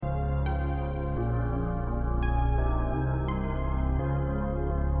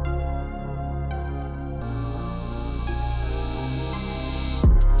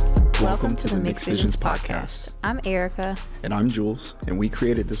Welcome to the Mixed Visions podcast. I'm Erica. And I'm Jules, and we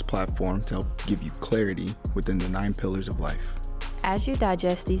created this platform to help give you clarity within the 9 pillars of life. As you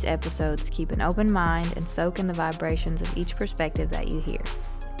digest these episodes, keep an open mind and soak in the vibrations of each perspective that you hear.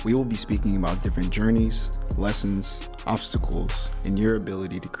 We will be speaking about different journeys, lessons, obstacles, and your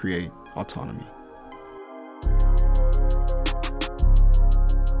ability to create autonomy.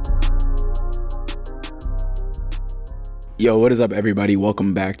 Yo, what is up, everybody?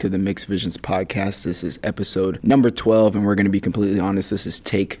 Welcome back to the Mixed Visions podcast. This is episode number 12, and we're going to be completely honest. This is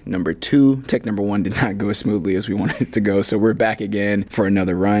take number 2. Take number 1 did not go as smoothly as we wanted it to go, so we're back again for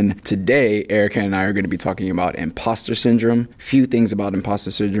another run. Today, Erica and I are going to be talking about imposter syndrome. Few things about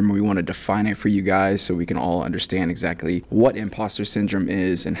imposter syndrome. We want to define it for you guys so we can all understand exactly what imposter syndrome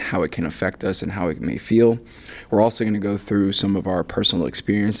is and how it can affect us and how it may feel. We're also going to go through some of our personal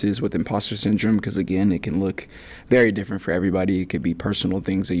experiences with imposter syndrome because, again, it can look very different for everybody. It could be personal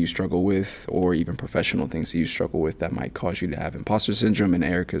things that you struggle with or even professional things that you struggle with that might cause you to have imposter syndrome. And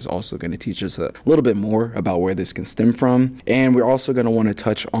Erica is also going to teach us a little bit more about where this can stem from. And we're also going to want to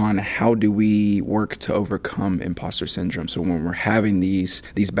touch on how do we work to overcome imposter syndrome. So when we're having these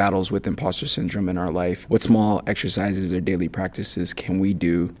battles with imposter syndrome in our life, what small exercises or daily practices can we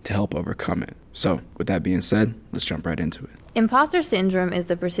do to help overcome it? So with that being said, let's jump right into it. Imposter syndrome is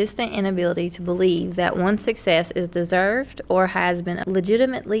the persistent inability to believe that one's success is deserved or has been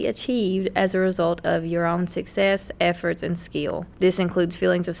legitimately achieved as a result of your own success, efforts, and skill. This includes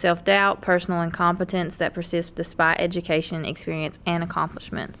feelings of self-doubt, personal incompetence that persist despite education, experience, and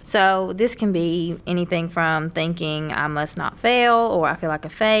accomplishments. So this can be anything from thinking I must not fail, or I feel like a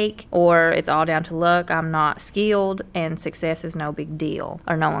fake, or it's all down to luck, I'm not skilled, and success is no big deal,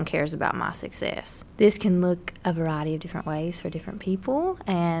 or no one cares about my success. This can look a variety of different ways for different people,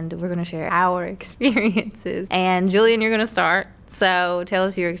 and we're going to share our experiences. And Julian, you're going to start. So tell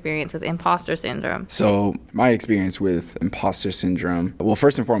us your experience with imposter syndrome. So my experience with imposter syndrome, well,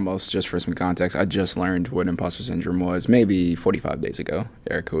 first and foremost, just for some context, I just learned what imposter syndrome was maybe 45 days ago.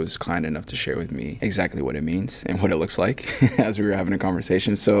 Erica was kind enough to share with me exactly what it means and what it looks like as we were having a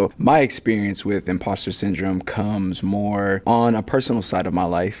conversation. So my experience with imposter syndrome comes more on a personal side of my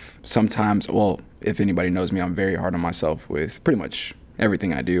life. Sometimes, well, if anybody knows me, I'm very hard on myself with pretty much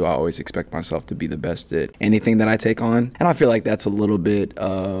everything I do. I always expect myself to be the best at anything that I take on. And I feel like that's a little bit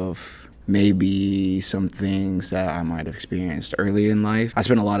of maybe some things that I might have experienced early in life. I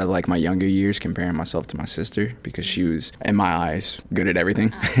spent a lot of my younger years comparing myself to my sister because she was, in my eyes, good at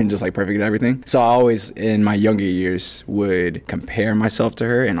everything and just perfect at everything. So I always, in my younger years, would compare myself to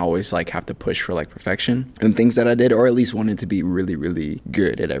her and always have to push for perfection in things that I did, or at least wanted to be really, really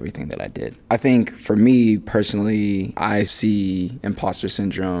good at everything that I did. I think for me personally, I see imposter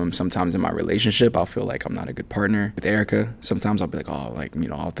syndrome sometimes in my relationship. I'll feel like I'm not a good partner with Erica. Sometimes I'll be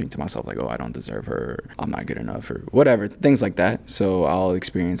I'll think to myself oh, I don't deserve her, I'm not good enough, or whatever, things like that. So I'll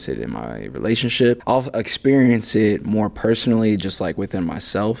experience it in my relationship. I'll experience it more personally, just within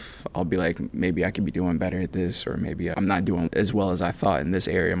myself. I'll be maybe I could be doing better at this, or maybe I'm not doing as well as I thought in this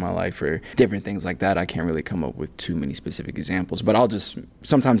area of my life, or different things like that. I can't really come up with too many specific examples, but I'll just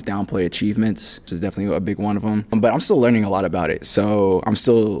sometimes downplay achievements, which is definitely a big one of them. But I'm still learning a lot about it. So I'm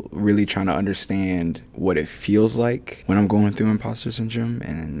still really trying to understand what it feels like when I'm going through imposter syndrome,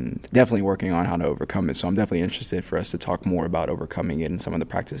 and definitely working on how to overcome it. So I'm definitely interested for us to talk more about overcoming it and some of the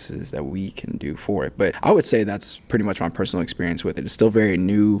practices that we can do for it. But I would say that's pretty much my personal experience with it. It's still a very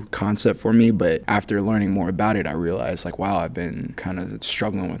new concept for me, but after learning more about it, I realized wow, I've been kind of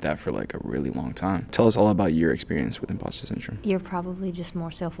struggling with that for a really long time. Tell us all about your experience with imposter syndrome. You're probably just more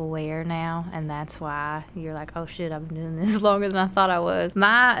self-aware now, and that's why you're oh shit, I've been doing this longer than I thought I was.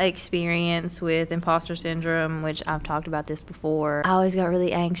 My experience with imposter syndrome, which I've talked about this before, I always got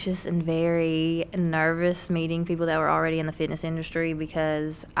really anxious and very nervous meeting people that were already in the fitness industry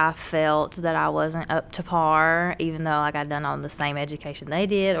because I felt that I wasn't up to par, even though I'd done all the same education they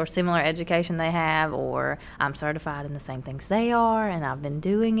did or similar education they have, or I'm certified in the same things they are, and I've been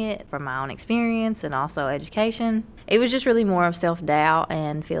doing it from my own experience and also education. It was just really more of self-doubt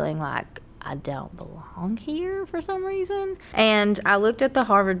and feeling like I don't belong here for some reason. And I looked at the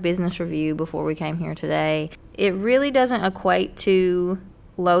Harvard Business Review before we came here today. It really doesn't equate to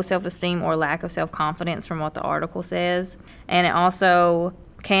low self-esteem or lack of self-confidence from what the article says. And it also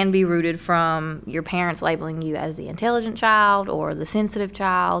can be rooted from your parents labeling you as the intelligent child or the sensitive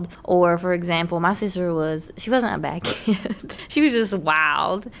child. Or, for example, my sister she wasn't a bad kid. She was just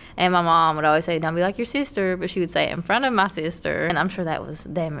wild. And my mom would always say, don't be like your sister. But she would say it in front of my sister. And I'm sure that was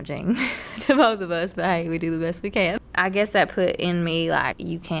damaging to both of us. But hey, we do the best we can. I guess that put in me like,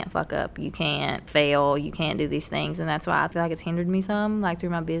 you can't fuck up, you can't fail, you can't do these things. And that's why I feel like it's hindered me some, like through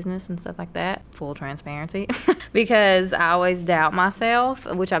my business and stuff like that. Full transparency. Because I always doubt myself,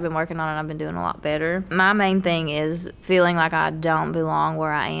 which I've been working on and I've been doing a lot better. My main thing is feeling like I don't belong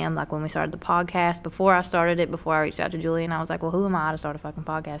where I am. Like when we started the podcast, before I started it, before I reached out to Julian, I was like, well, who am I to start a fucking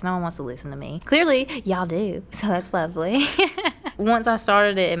podcast? No one wants to listen to me. Clearly, y'all do. So that's lovely. Once I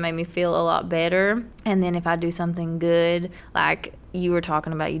started it, it made me feel a lot better. And then if I do something good, like you were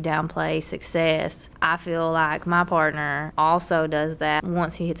talking about, you downplay success, I feel like my partner also does that.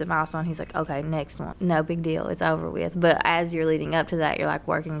 Once he hits a milestone, he's like, okay, next one. No big deal. It's over with. But as you're leading up to that, you're like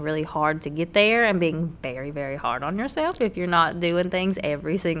working really hard to get there and being very, very hard on yourself if you're not doing things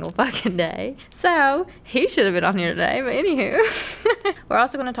every single fucking day. So he should have been on here today. But anywho, we're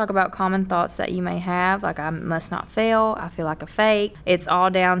also going to talk about common thoughts that you may have. Like, I must not fail. I feel like a fake. It's all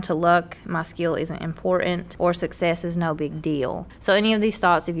down to luck. My skill isn't important. Or success is no big deal. So any of these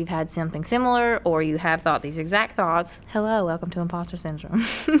thoughts, if you've had something similar or you have thought these exact thoughts, hello, welcome to Imposter Syndrome.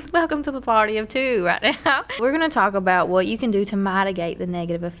 Welcome to the party of two right now. We're going to talk about what you can do to mitigate the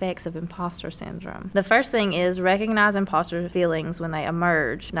negative effects of Imposter Syndrome. The first thing is recognize imposter feelings when they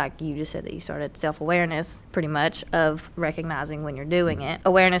emerge. Like you just said that you started self-awareness pretty much of recognizing when you're doing it.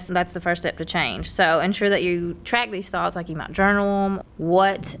 Awareness, that's the first step to change. So ensure that you track these thoughts, like you might journal them.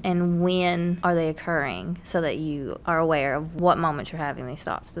 What and when are they occurring so that you are aware of what moment you're having these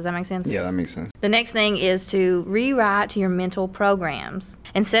thoughts. Does that make sense? Yeah, that makes sense. The next thing is to rewrite your mental programs.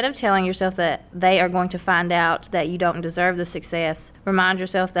 Instead of telling yourself that they are going to find out that you don't deserve the success, remind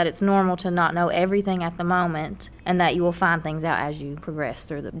yourself that it's normal to not know everything at the moment and that you will find things out as you progress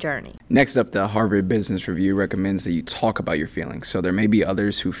through the journey. Next up, the Harvard Business Review recommends that you talk about your feelings. So there may be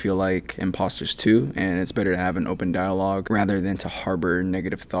others who feel like imposters too, and it's better to have an open dialogue rather than to harbor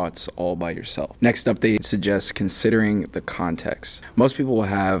negative thoughts all by yourself. Next up, they suggest considering the context. Most people will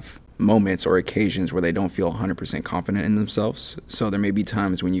have moments or occasions where they don't feel 100% confident in themselves. So there may be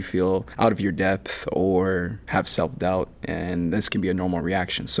times when you feel out of your depth or have self-doubt, and this can be a normal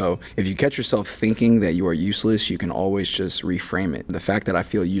reaction. So if you catch yourself thinking that you are useless, you can always just reframe it. The fact that I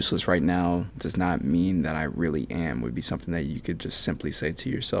feel useless right now does not mean that I really am would be something that you could just simply say to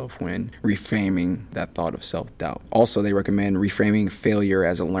yourself when reframing that thought of self-doubt. Also, they recommend reframing failure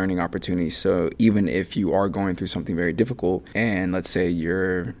as a learning opportunity. So even if you are going through something very difficult and let's say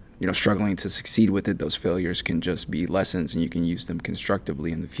you're struggling to succeed with it, those failures can just be lessons and you can use them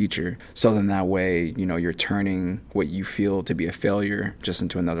constructively in the future. So then that way, you're turning what you feel to be a failure just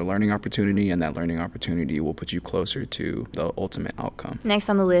into another learning opportunity, and that learning opportunity will put you closer to the ultimate outcome. Next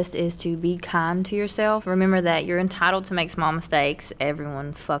on the list is to be kind to yourself. Remember that you're entitled to make small mistakes.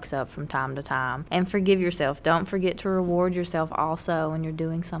 Everyone fucks up from time to time. And forgive yourself. Don't forget to reward yourself also when you're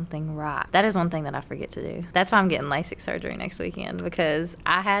doing something right. That is one thing that I forget to do. That's why I'm getting LASIK surgery next weekend, because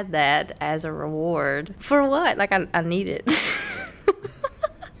I had that as a reward for what? Like I need it.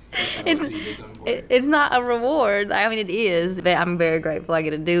 It's not a reward. I mean, it is, but I'm very grateful I get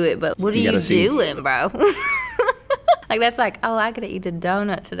to do it. But what are you doing, bro? Like that's like, oh, I gotta eat a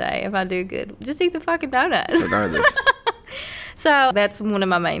donut today if I do good. Just eat the fucking donut. Regardless. So that's one of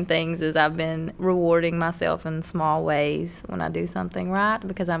my main things is I've been rewarding myself in small ways when I do something right,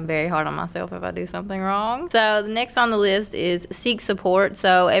 because I'm very hard on myself if I do something wrong. So the next on the list is seek support.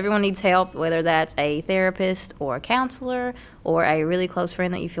 So everyone needs help, whether that's a therapist or a counselor or a really close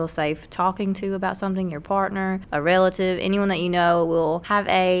friend that you feel safe talking to about something, your partner, a relative, anyone that you know will have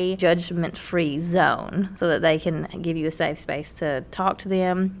a judgment-free zone so that they can give you a safe space to talk to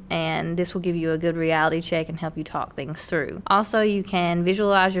them, and this will give you a good reality check and help you talk things through. Also, you can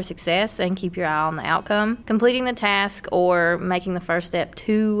visualize your success and keep your eye on the outcome. Completing the task or making the first step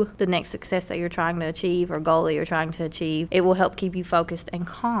to the next success that you're trying to achieve or goal that you're trying to achieve, it will help keep you focused and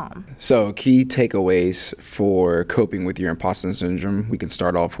calm. So key takeaways for coping with your imposter syndrome, we can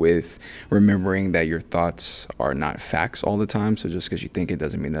start off with remembering that your thoughts are not facts all the time. So just because you think it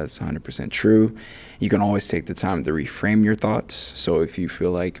doesn't mean that it's 100% true. You can always take the time to reframe your thoughts. So if you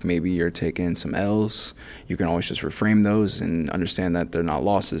feel like maybe you're taking some L's, you can always just reframe those and understand that they're not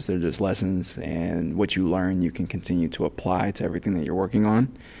losses, they're just lessons. And what you learn, you can continue to apply to everything that you're working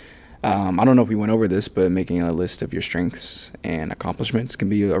on. I don't know if we went over this, but making a list of your strengths and accomplishments can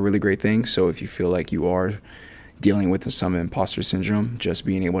be a really great thing. So if you feel like you are dealing with some imposter syndrome, just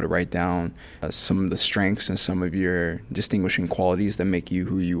being able to write down some of the strengths and some of your distinguishing qualities that make you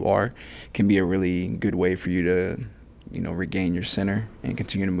who you are can be a really good way for you to, regain your center and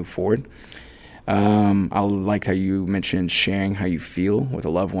continue to move forward. I like how you mentioned sharing how you feel with a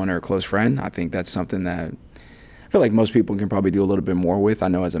loved one or a close friend. I think that's something that I feel like most people can probably do a little bit more with. I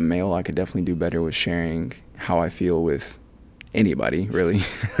know as a male, I could definitely do better with sharing how I feel with anybody, really.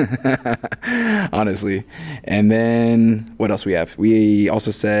 Honestly. And then what else we have? We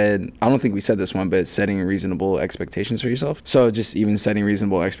also said, I don't think we said this one, but setting reasonable expectations for yourself. So just even setting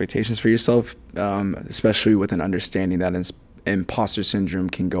reasonable expectations for yourself, especially with an understanding that imposter syndrome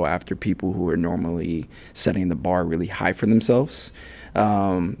can go after people who are normally setting the bar really high for themselves.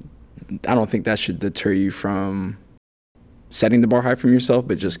 I don't think that should deter you from setting the bar high from yourself,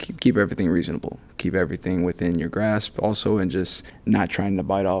 but just keep everything reasonable. Keep everything within your grasp also, and just not trying to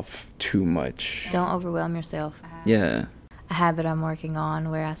bite off too much. Don't overwhelm yourself. Yeah. A habit I'm working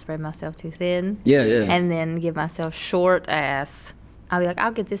on where I spread myself too thin. Yeah. And then give myself short ass. I'll be like,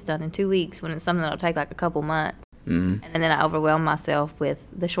 I'll get this done in 2 weeks when it's something that'll take like a couple months. Mm-hmm. And then I overwhelm myself with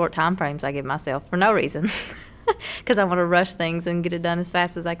the short time frames I give myself for no reason. Because I want to rush things and get it done as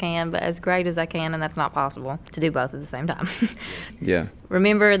fast as I can, but as great as I can, and that's not possible to do both at the same time. Yeah.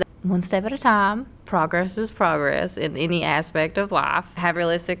 Remember that one step at a time. Progress is progress in any aspect of life. Have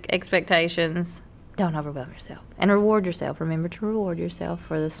realistic expectations. Don't overwhelm yourself. And reward yourself. Remember to reward yourself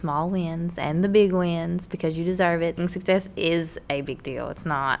for the small wins and the big wins because you deserve it. And success is a big deal. It's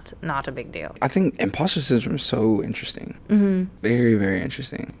not a big deal. I think imposter syndrome is so interesting. Mm-hmm. Very, very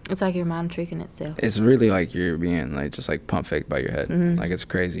interesting. It's like your mind tricking itself. It's really like you're being like just like pump faked by your head. Mm-hmm. Like it's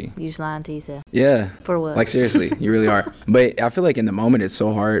crazy. You're just lying to yourself. Yeah. For what? Like seriously, you really are. But I feel like in the moment it's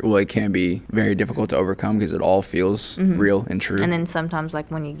so hard. Well, it can be very difficult to overcome because it all feels real and true. And then sometimes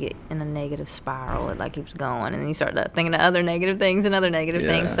like when you get in a negative spiral, it like keeps going and then you start thinking of other negative things and other negative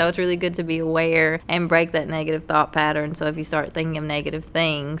things. So it's really good to be aware and break that negative thought pattern. So if you start thinking of negative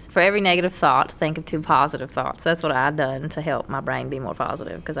things, for every negative thought, think of 2 positive thoughts. That's what I've done to help my brain be more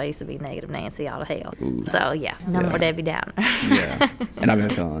positive because I used to be negative Nancy out of hell. Ooh. So no more Debbie Downer. Yeah. And I've been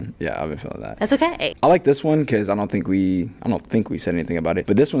feeling that. That's okay. I like this one because I don't think we said anything about it.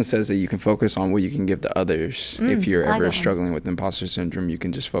 But this one says that you can focus on what you can give to others. If you're ever struggling with imposter syndrome, you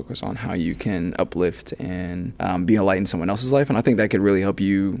can just focus on how you can uplift and be a light in someone else's life. And I think that could really help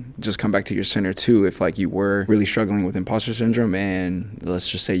you just come back to your center too. If like you were really struggling with imposter syndrome and let's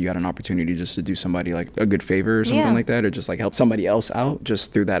just say you had an opportunity just to do somebody like a good favor or something like that, or just like help somebody else out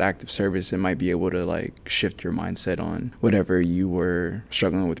just through that act of service, it might be able to like shift your mindset on whatever you were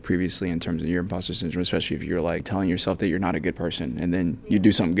struggling with previously in terms of your imposter syndrome, especially if you're like telling yourself that you're not a good person and then you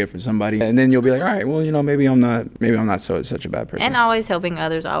do something good for somebody and then you'll be like, all right, well, maybe I'm not such a bad person. And always helping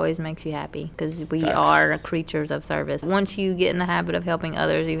others always makes you happy because we are creatures of service. Once you get in the habit of helping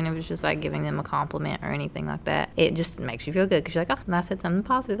others, even if it's just like giving them a compliment or anything like that, it just makes you feel good because you're like, oh, I said something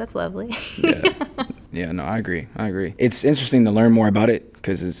positive. That's lovely. Yeah, no, I agree. It's interesting to learn more about it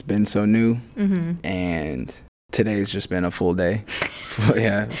because it's been so new and today's just been a full day.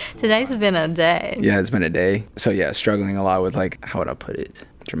 Yeah. Today's been a day. Yeah, it's been a day. So yeah, struggling a lot with like, how would I put it?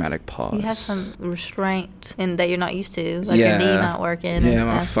 Dramatic pause. You have some restraint and that you're not used to, like your knee not working. Yeah,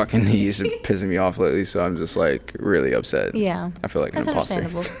 my fucking knees are pissing me off lately, so I'm just like really upset. Yeah, I feel like an imposter.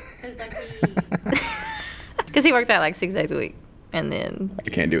 Understandable. Because he works out like 6 days a week. And then I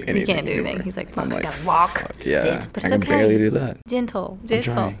can't do anything. He can't do anything. Anymore. He's like, fuck, I gotta walk. Fuck, yeah, but I can barely do that. Gentle. I'm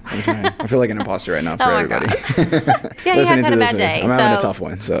trying. I feel like an imposter right now for everybody. Yeah, he has had a bad day. I'm having a tough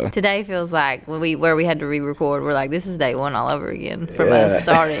one. So today feels like where we had to re-record. We're like, this is day 1 all over again from us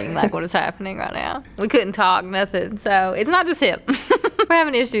starting. Like, what is happening right now? We couldn't talk, nothing. So it's not just him. We're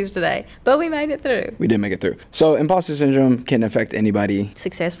having issues today, but we made it through. We did make it through. So imposter syndrome can affect anybody.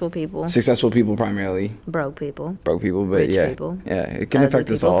 Successful people primarily. Broke people, but rich people. Yeah, it can affect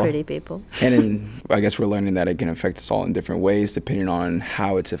us all. Pretty people. And then I guess we're learning that it can affect us all in different ways depending on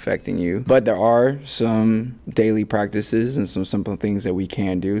how it's affecting you. But there are some daily practices and some simple things that we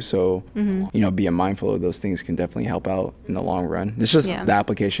can do. So, being mindful of those things can definitely help out in the long run. It's just the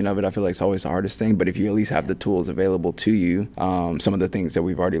application of it. I feel like it's always the hardest thing. But if you at least have the tools available to you, some of the things that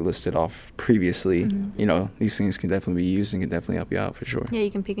we've already listed off previously, these things can definitely be used and can definitely help you out for sure. Yeah,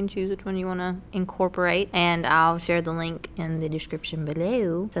 you can pick and choose which one you want to incorporate. And I'll share the link in the description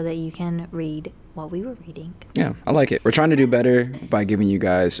below so that you can read what we were reading. Yeah, I like it. We're trying to do better by giving you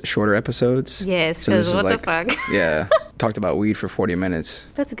guys shorter episodes. Yes, because so what the fuck? Yeah, talked about weed for 40 minutes.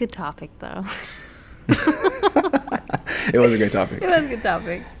 That's a good topic, though. It was a good topic. It was a good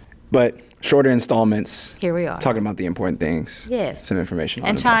topic. But shorter installments. Here we are. Talking about the important things. Yes. Some information on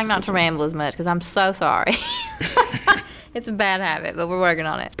and trying not to ramble as much because I'm so sorry. It's a bad habit, but we're working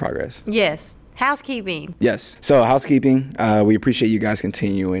on it. Progress. Yes. housekeeping. Yes. So housekeeping, we appreciate you guys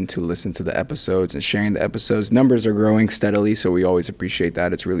continuing to listen to the episodes and sharing the episodes. Numbers are growing steadily, so we always appreciate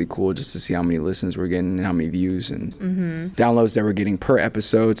that. It's really cool just to see how many listens we're getting and how many views and downloads that we're getting per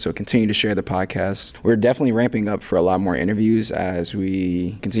episode. So continue to share the podcast. We're definitely ramping up for a lot more interviews as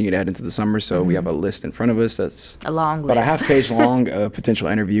we continue to head into the summer. So we have a list in front of us that's a long list, about a half page long of potential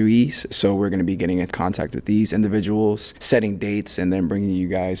interviewees. So we're going to be getting in contact with these individuals, setting dates, and then bringing you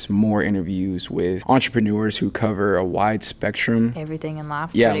guys more interviews with entrepreneurs who cover a wide spectrum. Everything in life.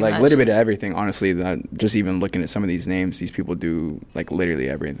 Yeah, like a little bit of everything, honestly. Just even looking at some of these names, these people do like literally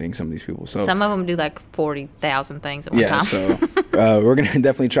everything, some of these people. So some of them do like 40,000 things at one time. So we're going to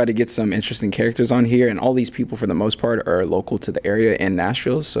definitely try to get some interesting characters on here. And all these people, for the most part, are local to the area in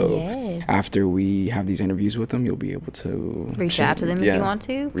Nashville. So after we have these interviews with them, you'll be able to reach out to them if you want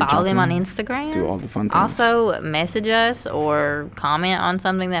to. Follow them on Instagram. Do all the fun things. Also, message us or comment on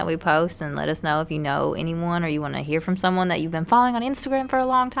something that we post and let us know if you know anyone or you want to hear from someone that you've been following on Instagram for a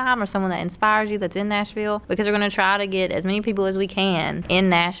long time or someone that inspires you that's in Nashville, because we're going to try to get as many people as we can in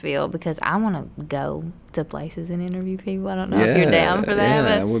Nashville, because I want to go to places and interview people. I don't know if you're down for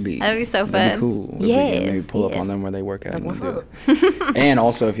that. Yeah, but that'd be so fun. That'd be cool. Maybe pull up on them where they work at. And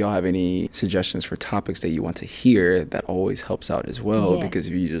also, if y'all have any suggestions for topics that you want to hear, that always helps out as well. Because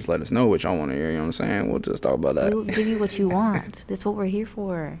if you just let us know what y'all want to hear, you know what I'm saying? We'll just talk about that. We'll give you what you want. That's what we're here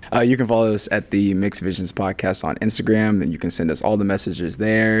for. You can follow us at the Mixed Visions Podcast on Instagram, and you can send us all the messages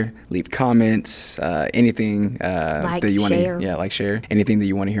there. Leave comments, anything that you want to hear. Yeah, like, share. Anything that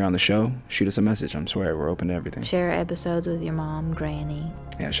you want to hear on the show, shoot us a message. I'm swear we're open to everything. Share episodes with your mom, granny.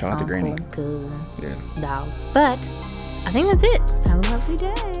 Yeah, shout out to granny. Cousin, yeah, dog. But I think that's it. Have a lovely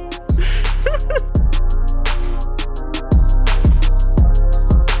day.